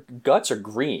them, and their guts are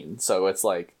green, so it's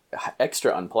like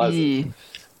extra unpleasant.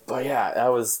 But yeah, that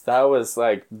was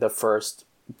like the first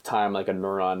time like a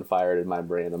neuron fired in my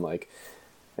brain. I'm like,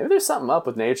 maybe there's something up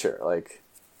with nature. Like,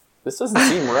 this doesn't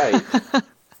seem right.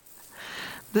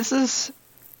 This is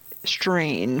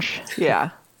strange. Yeah.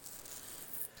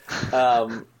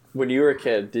 When you were a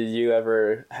kid, did you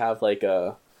ever have like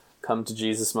a come to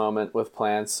Jesus moment with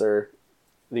plants or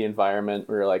the environment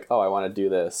where you're like, oh, I want to do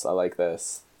this. I like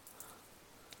this.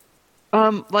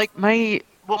 Like my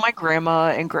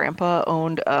grandma and grandpa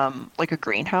owned like a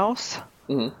greenhouse.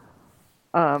 Mm-hmm.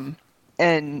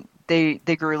 And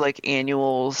they grew like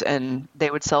annuals, and they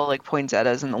would sell like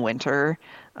poinsettias in the winter.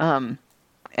 And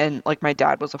like my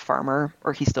dad was a farmer,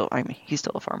 or he's still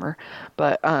a farmer,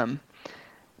 but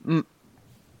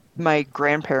my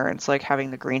grandparents like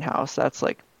having the greenhouse, that's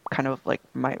like kind of like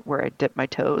where I dipped my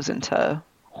toes into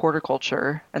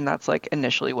horticulture, and that's like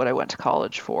initially what I went to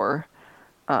college for.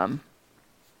 Well,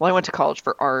 I went to college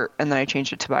for art, and then I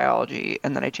changed it to biology,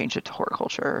 and then I changed it to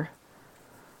horticulture.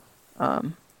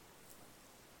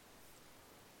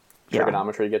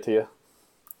 Trigonometry get to you?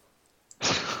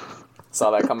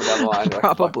 Saw that coming down the line.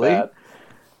 Probably. Like,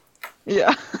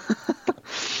 yeah.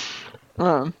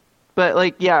 But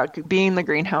like, yeah, being in the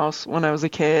greenhouse when I was a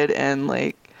kid, and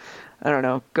like, I don't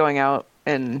know, going out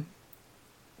and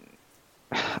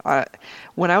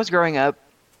when I was growing up,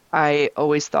 I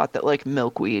always thought that like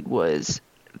milkweed was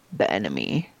the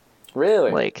enemy.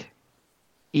 Really? Like,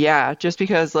 yeah, just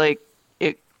because like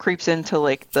it creeps into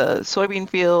like the soybean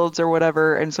fields or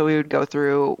whatever, and so we would go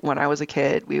through when I was a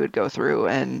kid, we would go through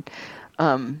and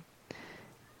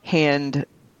hand.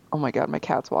 Oh my God, my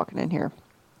cat's walking in here.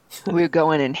 We would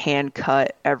go in and hand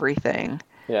cut everything.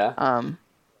 Yeah.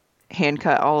 Hand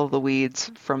cut all of the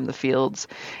weeds from the fields,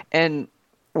 and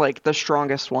like the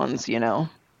strongest ones, you know,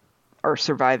 are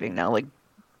surviving now, like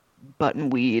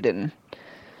buttonweed and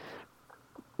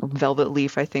velvet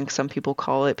leaf, I think some people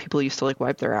call it. People used to like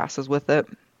wipe their asses with it.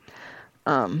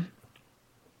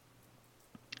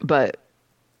 But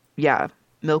yeah,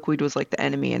 milkweed was like the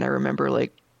enemy, and I remember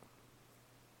like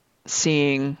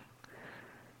seeing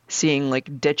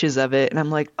like ditches of it, and I'm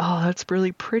like, oh, that's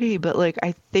really pretty, but like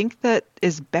I think that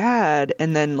is bad.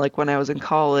 And then like when I was in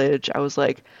college, I was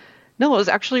like, no, it was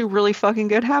actually really fucking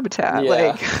good habitat. Yeah.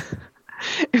 Like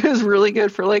it was really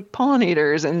good for like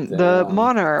pollinators and the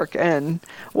monarch and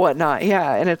whatnot.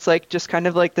 Yeah. And it's like just kind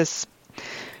of like this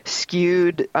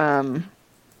skewed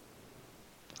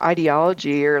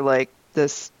ideology, or like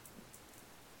this,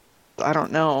 I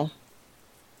don't know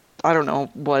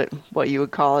what you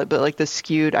would call it, but like the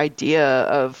skewed idea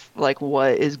of like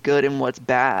what is good and what's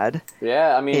bad.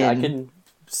 Yeah, I mean, I can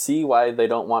see why they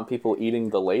don't want people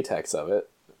eating the latex of it.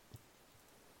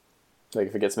 Like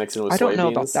if it gets mixed in with soybeans. I don't know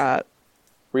about that.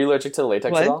 Were you allergic to the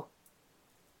latex at all?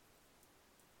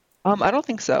 I don't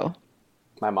think so.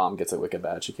 My mom gets it wicked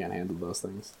bad. She can't handle those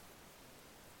things.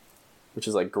 Which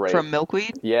is like great. From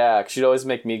milkweed? Yeah, she'd always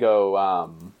make me go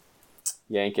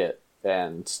yank it.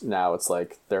 And now it's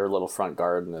like their little front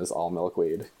garden is all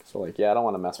milkweed. So like, yeah, I don't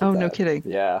want to mess with that. Oh, no kidding.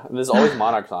 Yeah. And there's always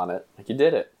monarchs on it. Like, you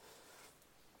did it.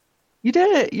 You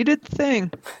did it. You did the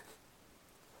thing.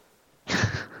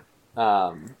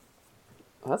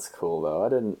 That's cool though. I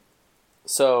didn't.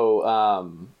 So,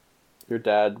 your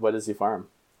dad, what does he farm?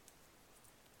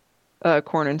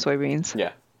 Corn and soybeans.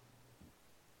 Yeah.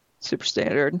 Super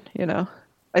standard, you know.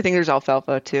 I think there's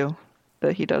alfalfa too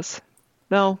that he does.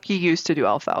 No, he used to do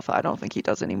alfalfa. I don't think he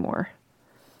does anymore.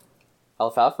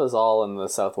 Alfalfa's all in the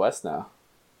Southwest now.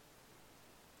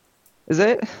 Is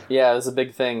it? Yeah, it's a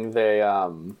big thing. They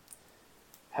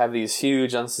have these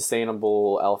huge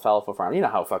unsustainable alfalfa farms. You know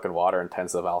how fucking water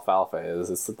intensive alfalfa is.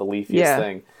 It's the leafiest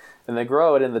thing. and they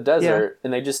grow it in the desert,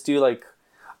 and they just do like,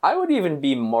 I would even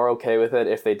be more okay with it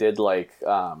if they did like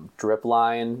drip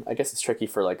line. I guess it's tricky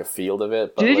for like a field of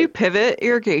it. But Do they like, do pivot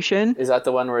irrigation? is that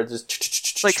the one where it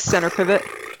just Like center pivot?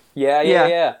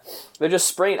 Yeah. They're just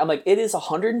spraying. I'm like, it is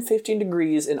 115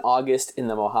 degrees in August in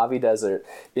the Mojave Desert,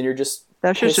 and you're just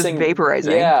That shit's just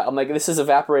vaporizing. Yeah, I'm like, this is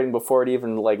evaporating before it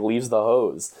even like leaves the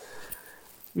hose.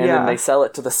 And then they sell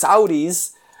it to the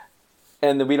Saudis,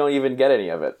 and then we don't even get any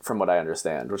of it, from what I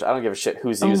understand. Which I don't give a shit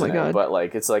who's using it, but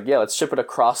like, it's like, yeah, let's ship it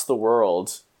across the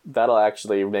world. That'll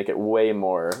actually make it way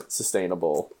more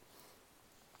sustainable.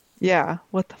 Yeah.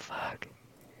 What the fuck?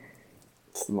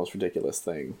 It's the most ridiculous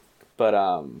thing. But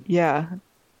yeah,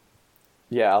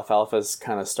 alfalfa's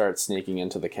kind of start sneaking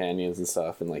into the canyons and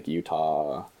stuff in like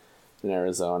Utah and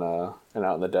Arizona and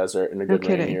out in the desert in a good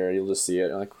rain year. You'll just see it.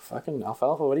 You're like, fucking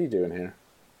alfalfa, what are you doing here?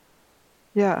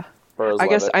 Yeah. Burros I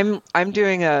guess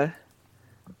it.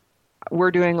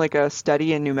 we're doing like a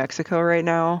study in New Mexico right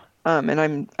now.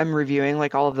 And I'm reviewing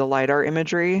like all of the LiDAR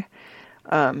imagery.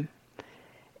 And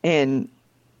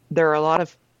there are a lot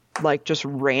of like just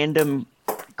random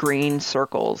green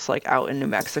circles like out in New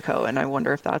Mexico, and I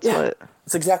wonder if that's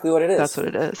That's exactly what it is. That's what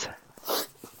it is.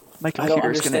 My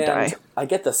computer's gonna die. I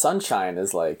get the sunshine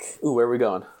is like, ooh, where are we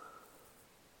going?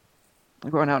 I'm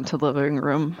going out into the living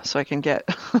room so I can get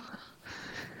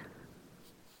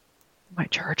my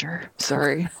charger.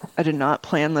 Sorry, I did not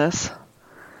plan this.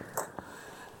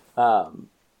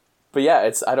 But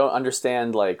yeah, I don't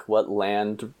understand like what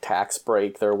land tax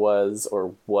break there was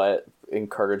or what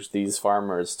encouraged these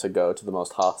farmers to go to the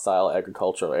most hostile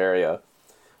agricultural area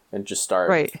and just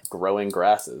start growing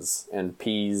grasses and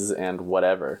peas and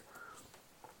whatever.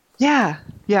 Yeah,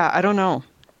 I don't know.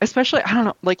 Especially, I don't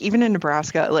know, like even in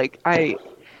Nebraska, like I'm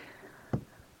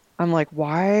like,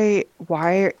 why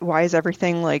is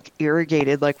everything like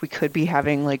irrigated? Like we could be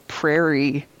having like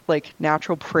prairie, like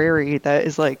natural prairie that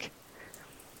is like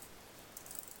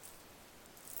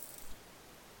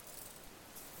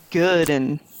good,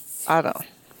 and I don't know.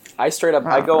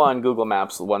 I go on Google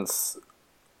Maps once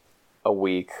a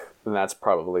week, and that's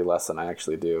probably less than I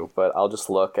actually do, but I'll just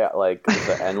look at like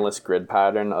the endless grid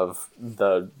pattern of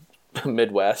the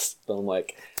Midwest, and I'm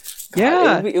like,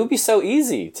 it would be so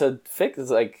easy to fix.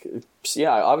 Like,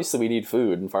 yeah, obviously we need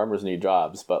food and farmers need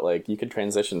jobs, but like you could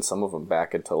transition some of them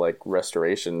back into like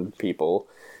restoration people.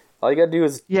 All you gotta do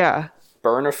is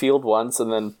burn a field once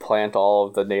and then plant all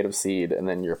of the native seed, and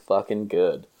then you're fucking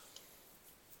good.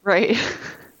 Right.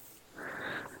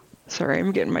 Sorry,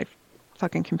 I'm getting my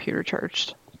fucking computer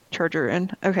charger in.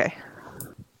 Okay.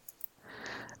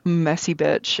 Messy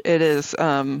bitch. It is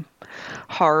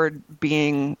hard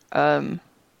being a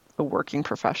working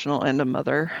professional and a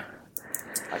mother.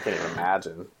 I can't even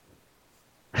imagine.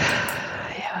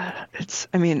 Yeah,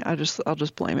 I'll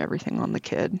just blame everything on the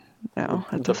kid now.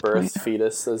 At the this birth point.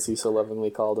 fetus, as you so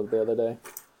lovingly called it the other day.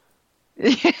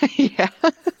 Yeah.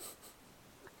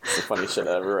 It's the funniest shit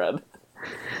I ever read.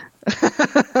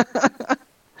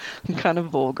 Kind of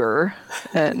vulgar,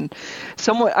 and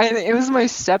it was my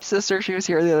stepsister. She was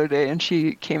here the other day, and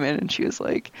she came in and she was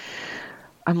like,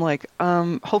 I'm like,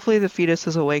 hopefully the fetus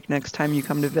is awake next time you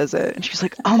come to visit. And she's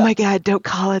like, oh my God, don't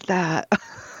call it that.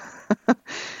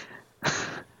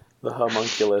 The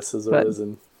homunculus is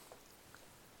arisen.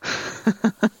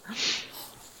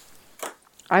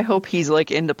 I hope he's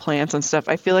like into plants and stuff.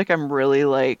 I feel like I'm really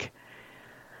like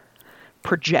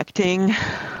projecting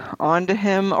onto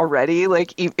him already.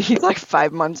 Like he's like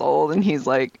 5 months old, and he's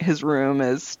like, his room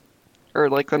is, or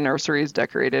like the nursery is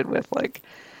decorated with like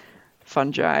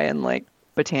fungi and like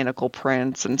botanical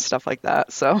prints and stuff like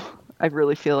that. So I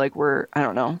really feel like I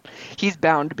don't know, he's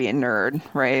bound to be a nerd,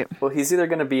 right? Well, he's either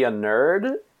going to be a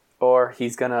nerd or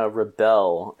he's going to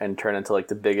rebel and turn into like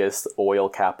the biggest oil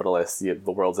capitalist the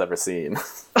world's ever seen.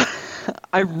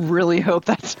 I really hope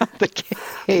that's not the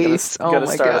case. Gonna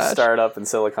start a startup in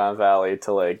Silicon Valley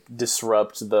to like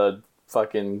disrupt the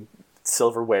fucking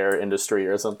silverware industry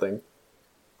or something.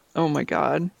 Oh my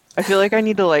God. I feel like I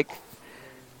need to like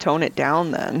tone it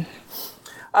down then.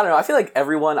 I don't know. I feel like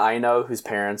everyone I know whose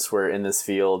parents were in this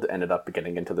field ended up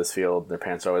getting into this field. Their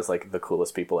parents are always like the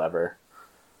coolest people ever.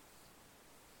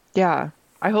 Yeah.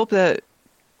 I hope that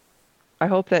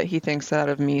he thinks that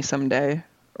of me someday,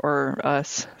 or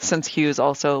us, since he was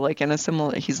also like in a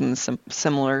similar, he's in the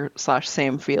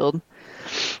similar/same field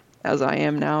as I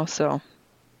am now. So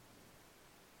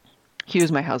he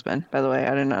was my husband, by the way.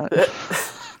 I did not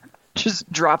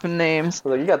just dropping names.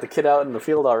 Like, you got the kid out in the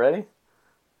field already?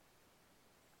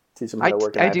 Teach him how to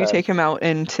work an iPad. I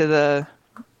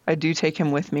do take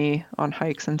him with me on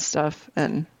hikes and stuff,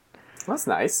 and that's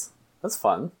nice. That's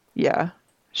fun. Yeah.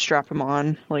 strap him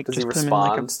on, like Does just he put him in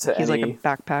like respond to he's like a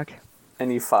backpack.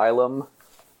 any phylum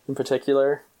in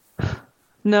particular?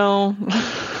 No.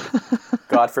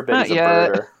 God forbid Not he's a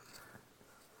yet. birder.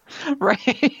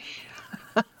 Right.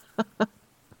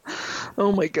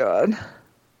 Oh my god.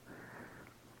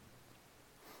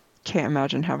 Can't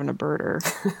imagine having a birder.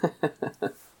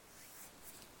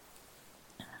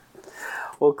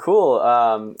 Well,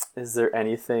 cool. Is there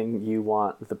anything you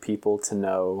want the people to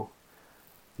know?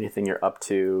 Anything you're up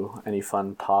to? Any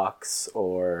fun talks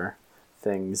or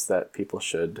things that people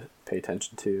should pay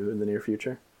attention to in the near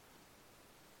future?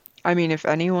 I mean, if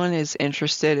anyone is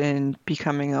interested in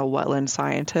becoming a wetland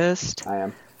scientist,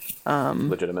 I am.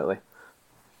 Legitimately.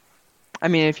 I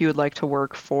mean, if you would like to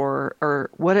work for, or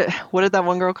what did that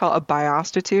one girl call a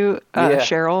biostitute? Yeah.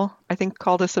 Cheryl, I think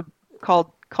called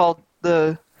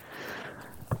the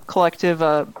collective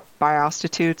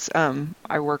biostitutes.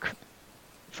 I work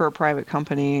for a private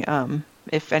company.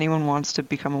 If anyone wants to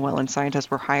become a wetland scientist,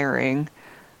 we're hiring,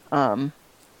 and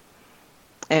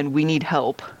we need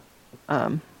help.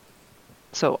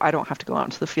 So I don't have to go out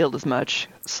into the field as much,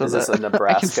 so Is this a that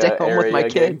I can stay Nebraska home with my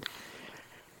area kid. gig?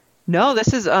 No,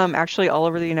 this is actually all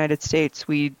over the United States.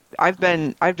 I've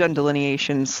done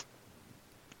delineations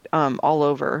all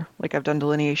over. Like I've done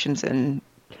delineations in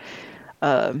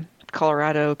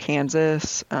Colorado,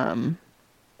 Kansas,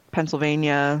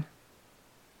 Pennsylvania.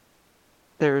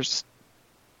 There's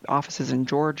offices in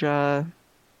Georgia.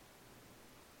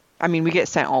 I mean, we get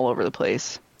sent all over the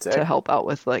place to help out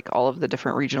with like all of the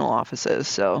different regional offices.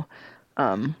 So,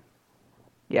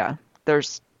 yeah,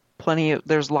 there's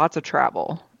lots of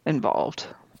travel involved,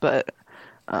 but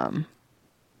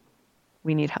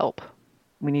we need help.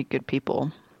 We need good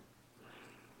people.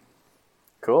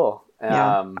 Cool.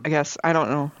 Yeah, I guess, I don't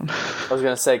know. I was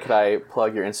going to say, could I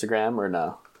plug your Instagram or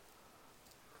no?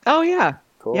 Oh, yeah.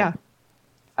 Cool. Yeah.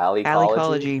 Allie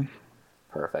Ecology.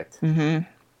 Perfect. Mm-hmm.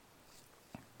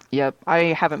 Yep. I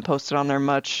haven't posted on there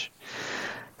much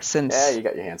since you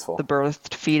got your hands full. the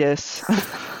birthed fetus.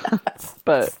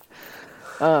 But,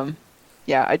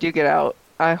 yeah, I do get out.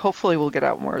 I hopefully will get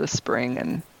out more this spring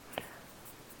and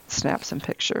snap some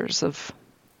pictures of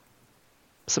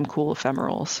some cool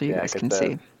ephemerals so you guys can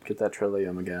see. Get that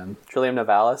Trillium again. Trillium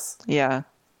nivalis? Yeah.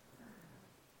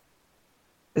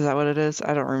 Is that what it is?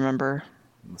 I don't remember.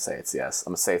 I'm going to say it's yes.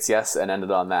 I'm going to say it's yes and end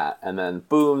it on that. And then,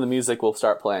 boom, the music will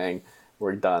start playing.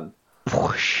 We're done.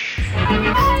 Whoosh. Sweet.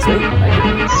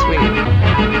 Thank you.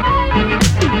 Sweet.